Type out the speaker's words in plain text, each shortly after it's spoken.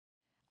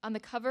On the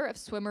cover of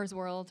Swimmer's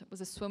World was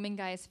a swimming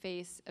guy's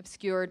face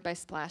obscured by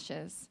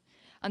splashes.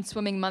 On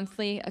Swimming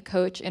Monthly, a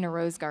coach in a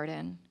rose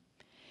garden.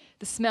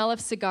 The smell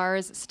of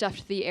cigars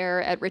stuffed the air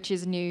at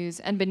Rich's news,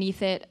 and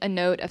beneath it, a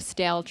note of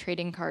stale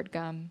trading card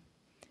gum.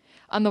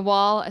 On the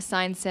wall, a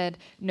sign said,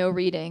 "No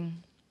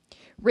reading."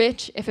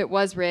 Rich, if it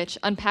was Rich,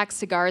 unpacked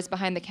cigars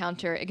behind the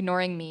counter,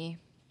 ignoring me.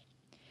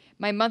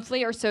 My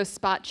monthly or so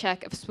spot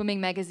check of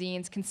swimming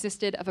magazines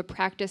consisted of a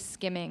practice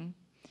skimming.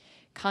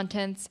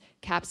 Contents,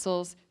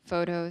 capsules,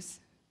 photos.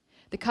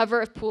 The cover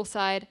of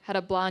Poolside had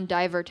a blonde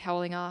diver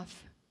toweling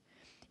off.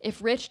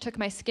 If Rich took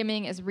my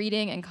skimming as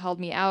reading and called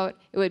me out,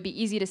 it would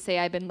be easy to say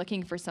I'd been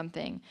looking for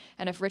something.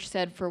 And if Rich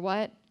said, "For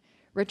what?"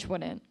 Rich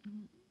wouldn't.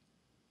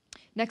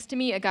 Next to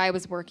me, a guy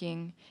was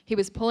working. He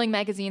was pulling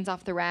magazines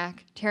off the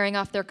rack, tearing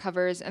off their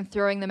covers, and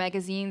throwing the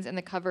magazines and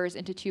the covers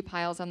into two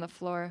piles on the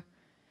floor.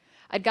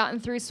 I'd gotten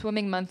through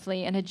Swimming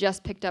Monthly and had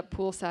just picked up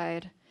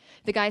Poolside.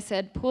 The guy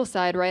said,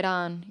 "Poolside, right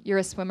on. You're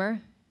a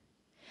swimmer?"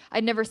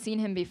 I'd never seen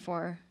him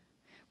before.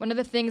 One of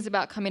the things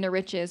about coming to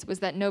Rich's was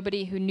that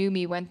nobody who knew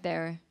me went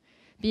there.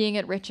 Being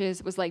at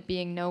Rich's was like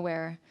being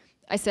nowhere.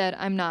 I said,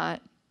 "I'm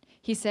not."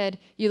 He said,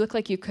 "You look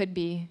like you could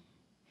be."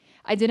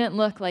 I didn't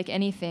look like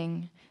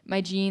anything. My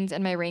jeans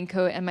and my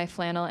raincoat and my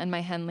flannel and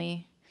my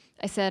Henley.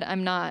 I said,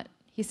 "I'm not."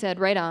 He said,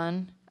 "Right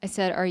on." I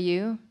said, "Are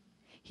you?"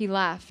 He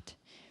laughed.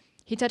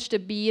 He touched a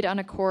bead on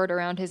a cord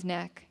around his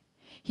neck.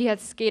 He had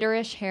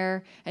skaterish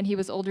hair, and he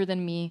was older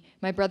than me,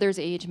 my brother's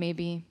age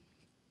maybe.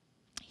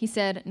 He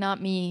said,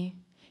 "Not me."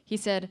 He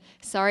said,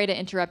 "Sorry to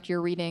interrupt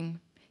your reading."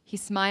 He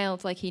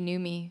smiled like he knew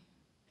me.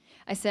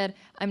 I said,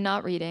 "I'm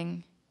not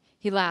reading."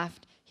 He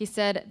laughed. He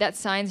said, "That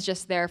sign's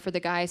just there for the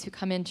guys who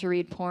come in to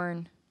read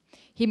porn."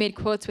 He made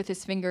quotes with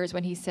his fingers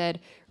when he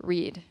said,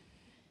 "Read."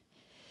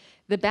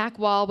 The back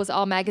wall was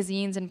all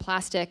magazines in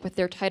plastic with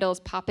their titles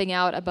popping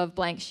out above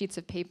blank sheets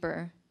of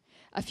paper.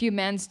 A few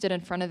men stood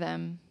in front of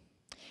them.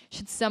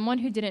 Should someone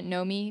who didn't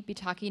know me be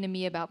talking to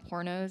me about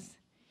pornos?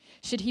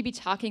 Should he be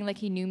talking like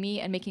he knew me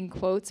and making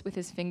quotes with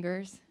his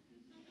fingers?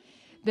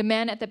 The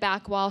men at the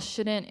back wall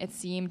shouldn't, it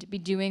seemed, be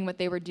doing what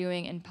they were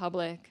doing in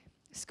public,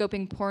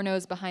 scoping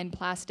pornos behind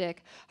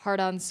plastic,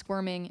 hard-ons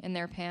squirming in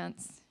their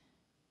pants.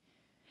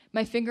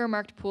 My finger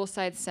marked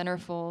Poolside's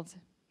centerfold.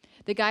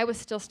 The guy was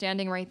still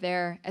standing right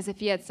there, as if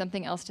he had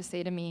something else to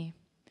say to me.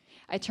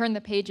 I turned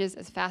the pages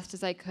as fast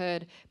as I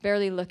could,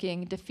 barely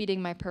looking,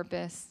 defeating my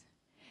purpose.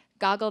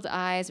 Goggled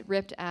eyes,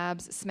 ripped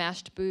abs,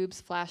 smashed boobs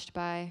flashed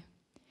by.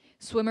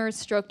 Swimmers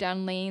stroked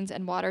down lanes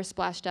and water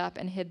splashed up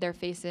and hid their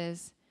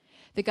faces.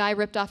 The guy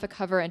ripped off a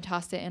cover and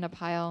tossed it in a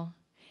pile.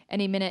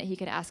 Any minute he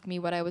could ask me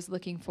what I was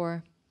looking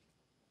for.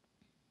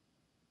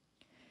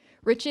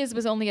 Rich's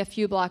was only a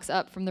few blocks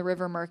up from the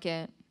river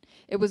market.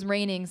 It was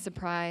raining,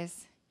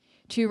 surprise.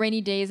 2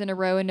 rainy days in a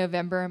row in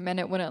November meant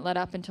it wouldn't let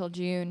up until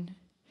June.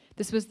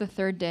 This was the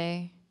 3rd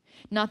day.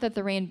 Not that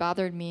the rain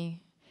bothered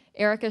me.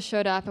 Erica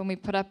showed up and we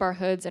put up our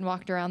hoods and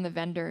walked around the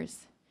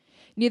vendors.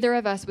 Neither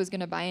of us was going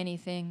to buy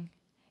anything.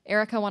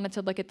 Erica wanted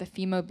to look at the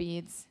Fimo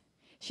beads.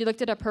 She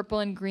looked at a purple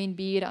and green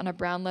bead on a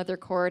brown leather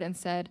cord and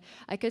said,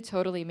 "I could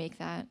totally make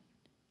that."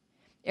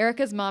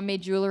 Erica's mom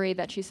made jewelry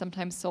that she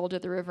sometimes sold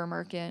at the river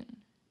market.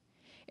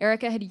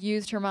 Erica had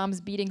used her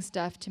mom's beading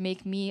stuff to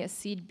make me a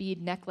seed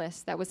bead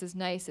necklace that was as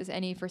nice as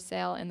any for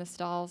sale in the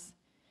stalls.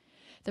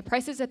 The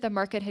prices at the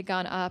market had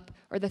gone up,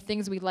 or the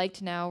things we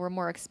liked now were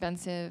more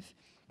expensive,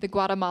 the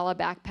Guatemala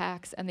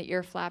backpacks and the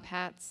ear flap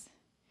hats.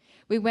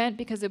 We went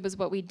because it was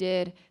what we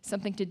did,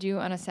 something to do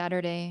on a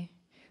Saturday.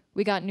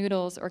 We got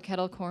noodles or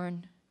kettle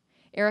corn.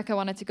 Erica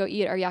wanted to go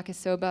eat our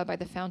yakisoba by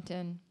the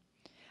fountain.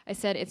 I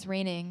said, "It's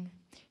raining."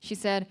 She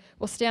said,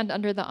 "We'll stand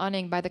under the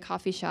awning by the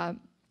coffee shop."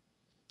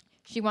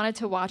 She wanted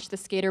to watch the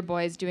skater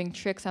boys doing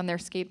tricks on their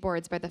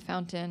skateboards by the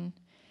fountain.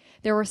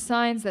 There were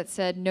signs that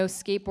said no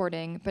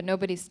skateboarding, but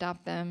nobody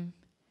stopped them.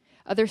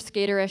 Other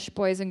skaterish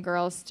boys and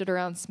girls stood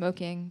around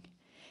smoking.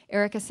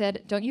 Erica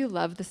said, "Don't you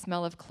love the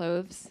smell of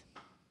cloves?"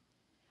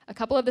 A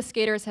couple of the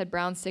skaters had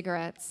brown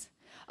cigarettes.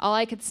 All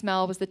I could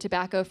smell was the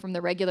tobacco from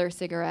the regular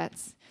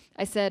cigarettes.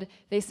 I said,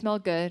 "They smell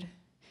good."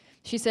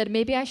 She said,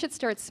 "Maybe I should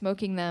start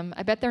smoking them.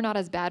 I bet they're not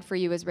as bad for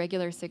you as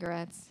regular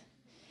cigarettes."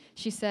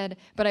 She said,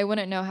 "But I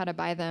wouldn't know how to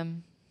buy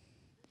them."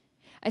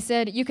 I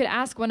said, "You could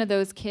ask one of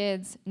those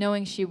kids,"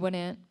 knowing she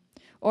wouldn't,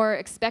 or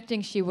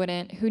expecting she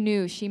wouldn't. Who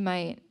knew? She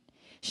might.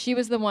 She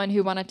was the one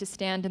who wanted to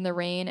stand in the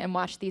rain and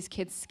watch these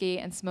kids skate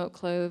and smoke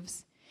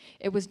cloves.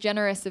 It was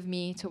generous of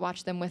me to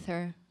watch them with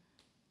her.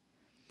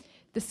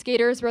 The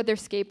skaters rode their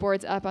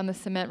skateboards up on the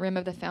cement rim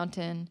of the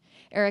fountain.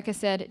 Erica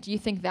said, "Do you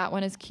think that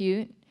one is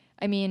cute?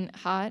 I mean,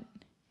 hot?"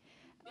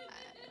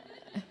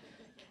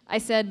 I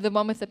said, "The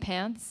one with the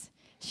pants?"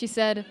 She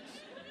said,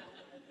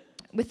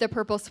 "With the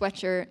purple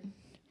sweatshirt."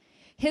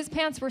 His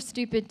pants were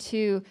stupid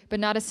too, but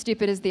not as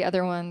stupid as the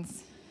other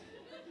ones.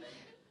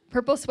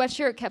 Purple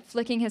sweatshirt kept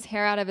flicking his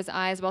hair out of his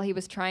eyes while he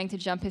was trying to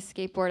jump his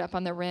skateboard up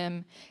on the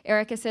rim.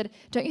 Erica said,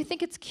 "Don't you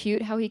think it's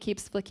cute how he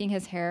keeps flicking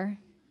his hair?"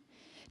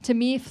 To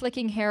me,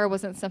 flicking hair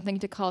wasn't something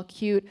to call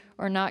cute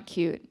or not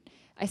cute.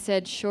 I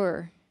said,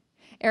 "Sure."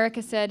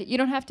 Erica said, "You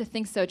don't have to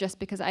think so just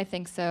because I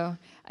think so."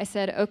 I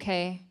said,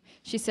 "Okay."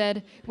 She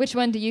said, "Which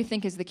one do you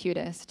think is the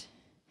cutest?"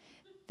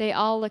 They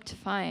all looked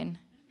fine.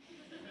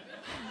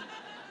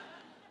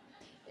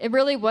 It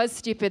really was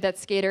stupid that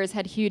skaters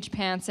had huge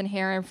pants and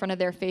hair in front of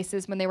their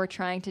faces when they were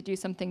trying to do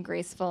something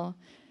graceful.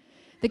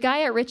 The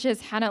guy at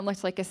Rich's hadn't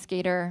looked like a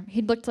skater.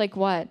 He'd looked like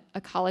what? A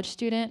college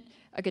student?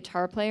 A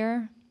guitar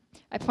player?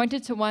 I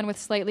pointed to one with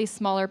slightly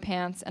smaller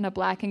pants and a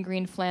black and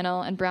green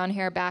flannel and brown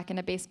hair back and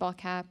a baseball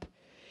cap.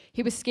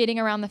 He was skating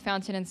around the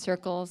fountain in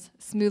circles,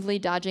 smoothly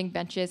dodging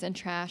benches and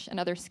trash and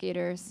other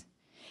skaters.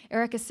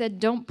 Erica said,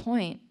 "Don't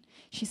point."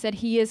 She said,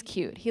 "He is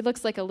cute. He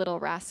looks like a little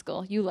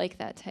rascal. You like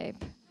that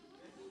type."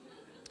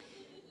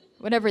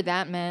 Whatever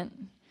that meant.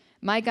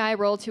 My guy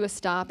rolled to a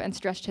stop and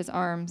stretched his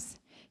arms.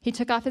 He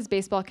took off his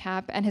baseball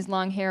cap and his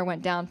long hair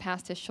went down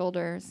past his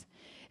shoulders.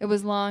 It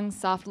was long,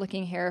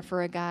 soft-looking hair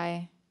for a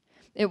guy.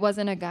 It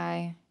wasn't a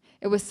guy.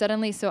 It was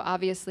suddenly so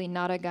obviously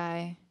not a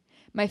guy.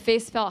 My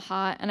face felt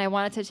hot and I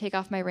wanted to take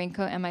off my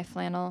raincoat and my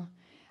flannel.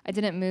 I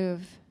didn't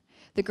move.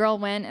 The girl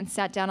went and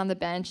sat down on the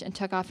bench and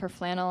took off her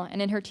flannel,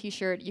 and in her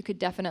t-shirt you could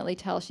definitely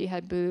tell she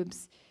had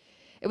boobs.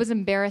 It was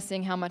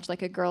embarrassing how much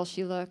like a girl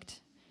she looked.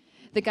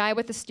 The guy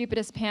with the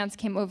stupidest pants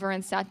came over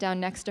and sat down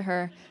next to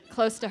her,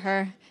 close to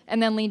her,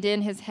 and then leaned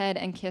in his head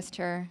and kissed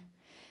her.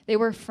 They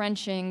were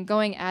Frenching,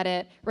 going at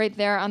it, right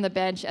there on the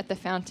bench at the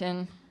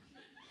fountain.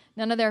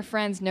 None of their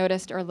friends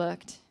noticed or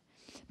looked.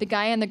 The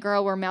guy and the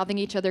girl were mouthing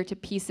each other to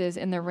pieces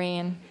in the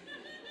rain.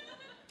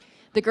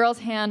 The girl's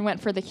hand went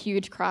for the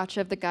huge crotch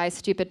of the guy's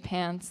stupid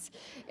pants.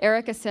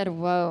 Erica said,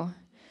 "Whoa."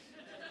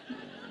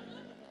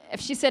 If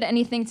she said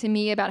anything to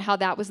me about how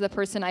that was the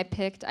person I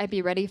picked, I'd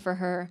be ready for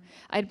her.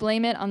 I'd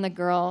blame it on the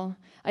girl.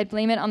 I'd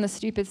blame it on the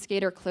stupid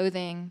skater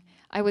clothing.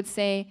 I would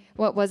say,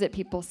 "What was it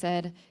people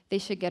said? They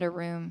should get a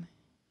room."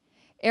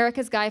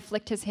 Erica's guy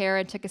flicked his hair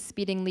and took a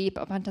speeding leap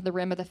up onto the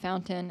rim of the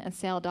fountain and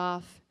sailed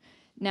off.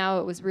 Now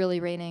it was really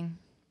raining.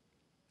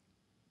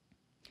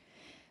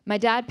 My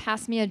dad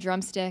passed me a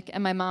drumstick,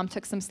 and my mom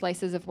took some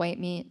slices of white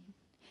meat.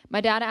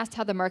 My dad asked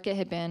how the market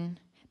had been.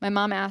 My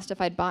mom asked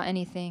if I'd bought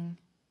anything.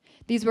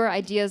 These were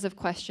ideas of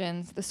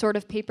questions, the sort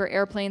of paper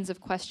airplanes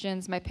of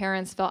questions my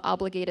parents felt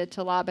obligated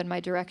to lob in my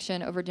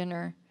direction over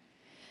dinner.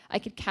 I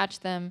could catch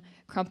them,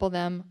 crumple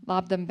them,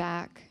 lob them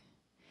back.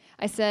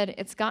 I said,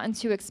 "It's gotten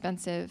too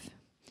expensive."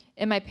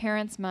 In my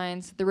parents'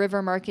 minds, the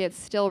river market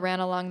still ran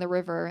along the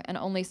river and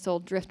only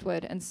sold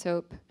driftwood and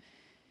soap.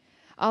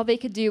 All they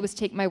could do was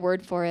take my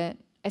word for it.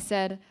 I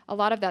said, "A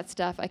lot of that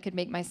stuff I could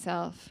make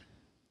myself."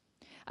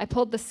 I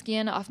pulled the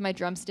skin off my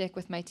drumstick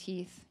with my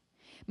teeth.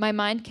 My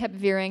mind kept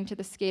veering to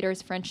the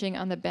skaters Frenching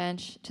on the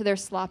bench, to their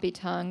sloppy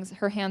tongues,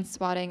 her hands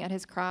swatting at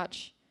his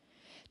crotch,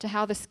 to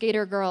how the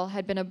skater girl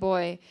had been a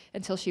boy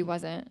until she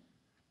wasn't.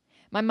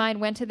 My mind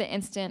went to the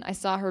instant I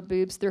saw her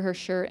boobs through her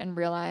shirt and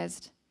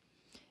realized.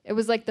 It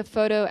was like the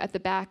photo at the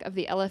back of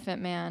The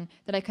Elephant Man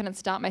that I couldn't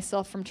stop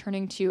myself from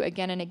turning to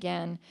again and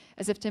again,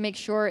 as if to make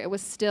sure it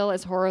was still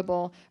as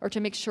horrible, or to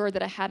make sure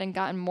that it hadn't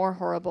gotten more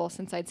horrible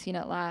since I'd seen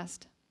it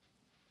last.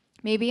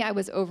 Maybe I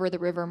was over the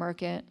river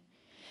market.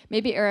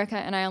 Maybe Erica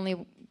and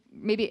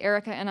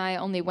I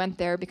only went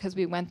there because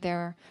we went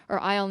there, or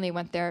I only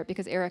went there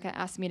because Erica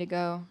asked me to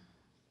go.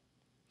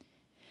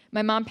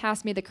 My mom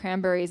passed me the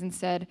cranberries and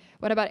said,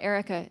 "What about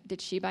Erica?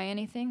 Did she buy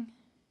anything?"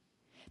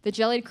 The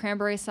jellied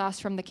cranberry sauce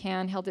from the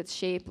can held its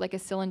shape like a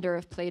cylinder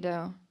of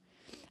Play-Doh.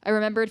 I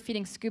remembered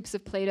feeding scoops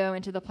of Play-Doh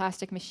into the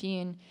plastic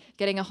machine,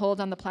 getting a hold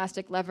on the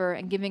plastic lever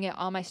and giving it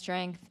all my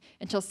strength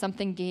until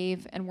something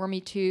gave and wormy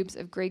tubes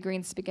of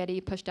gray-green spaghetti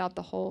pushed out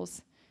the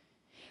holes.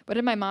 What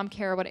did my mom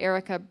care what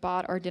Erica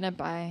bought or didn't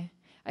buy?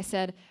 I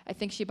said, "I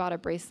think she bought a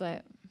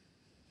bracelet."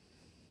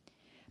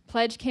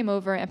 Pledge came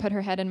over and put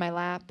her head in my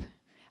lap.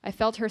 I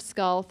felt her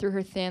skull through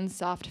her thin,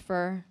 soft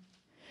fur.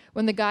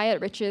 When the guy at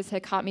Rich's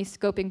had caught me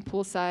scoping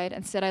poolside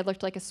and said I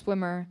looked like a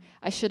swimmer,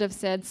 I should have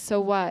said,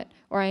 "So what?"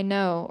 or "I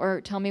know," or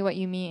 "Tell me what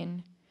you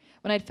mean."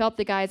 When I'd felt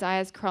the guy's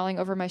eyes crawling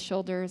over my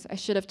shoulders, I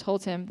should have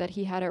told him that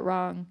he had it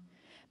wrong.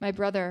 My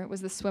brother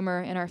was the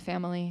swimmer in our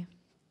family.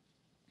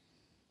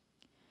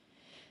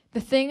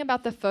 The thing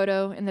about the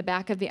photo in the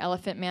back of the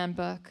Elephant Man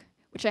book,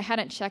 which I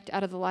hadn't checked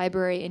out of the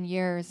library in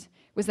years,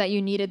 was that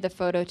you needed the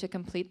photo to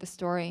complete the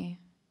story.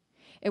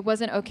 It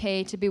wasn't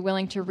okay to be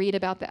willing to read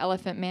about the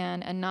Elephant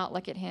Man and not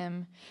look at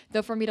him,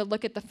 though for me to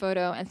look at the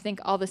photo and think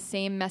all the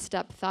same messed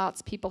up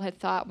thoughts people had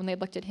thought when they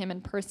looked at him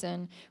in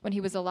person when he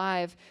was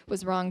alive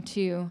was wrong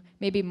too,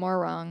 maybe more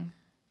wrong.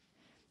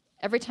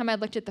 Every time I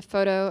looked at the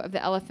photo of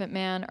the Elephant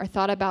Man or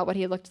thought about what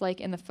he looked like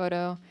in the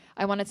photo,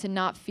 I wanted to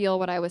not feel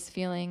what I was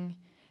feeling.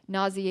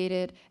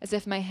 Nauseated, as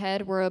if my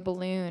head were a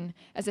balloon,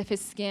 as if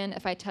his skin,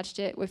 if I touched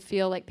it, would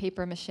feel like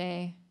paper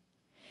mache.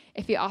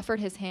 If he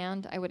offered his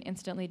hand, I would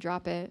instantly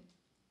drop it.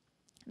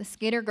 The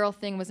skater girl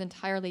thing was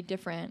entirely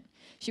different.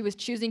 She was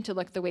choosing to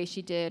look the way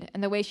she did,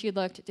 and the way she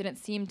looked didn't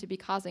seem to be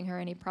causing her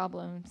any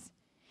problems.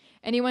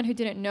 Anyone who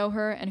didn't know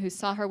her and who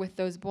saw her with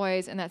those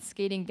boys and that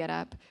skating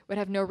getup would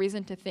have no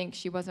reason to think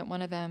she wasn't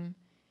one of them.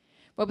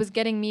 What was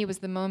getting me was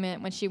the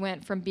moment when she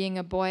went from being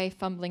a boy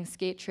fumbling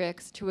skate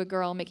tricks to a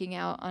girl making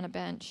out on a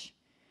bench.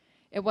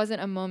 It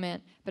wasn't a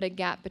moment, but a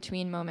gap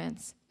between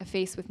moments, a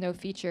face with no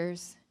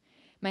features.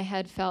 My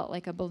head felt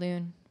like a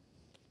balloon.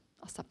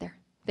 I'll stop there.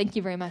 Thank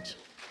you very much.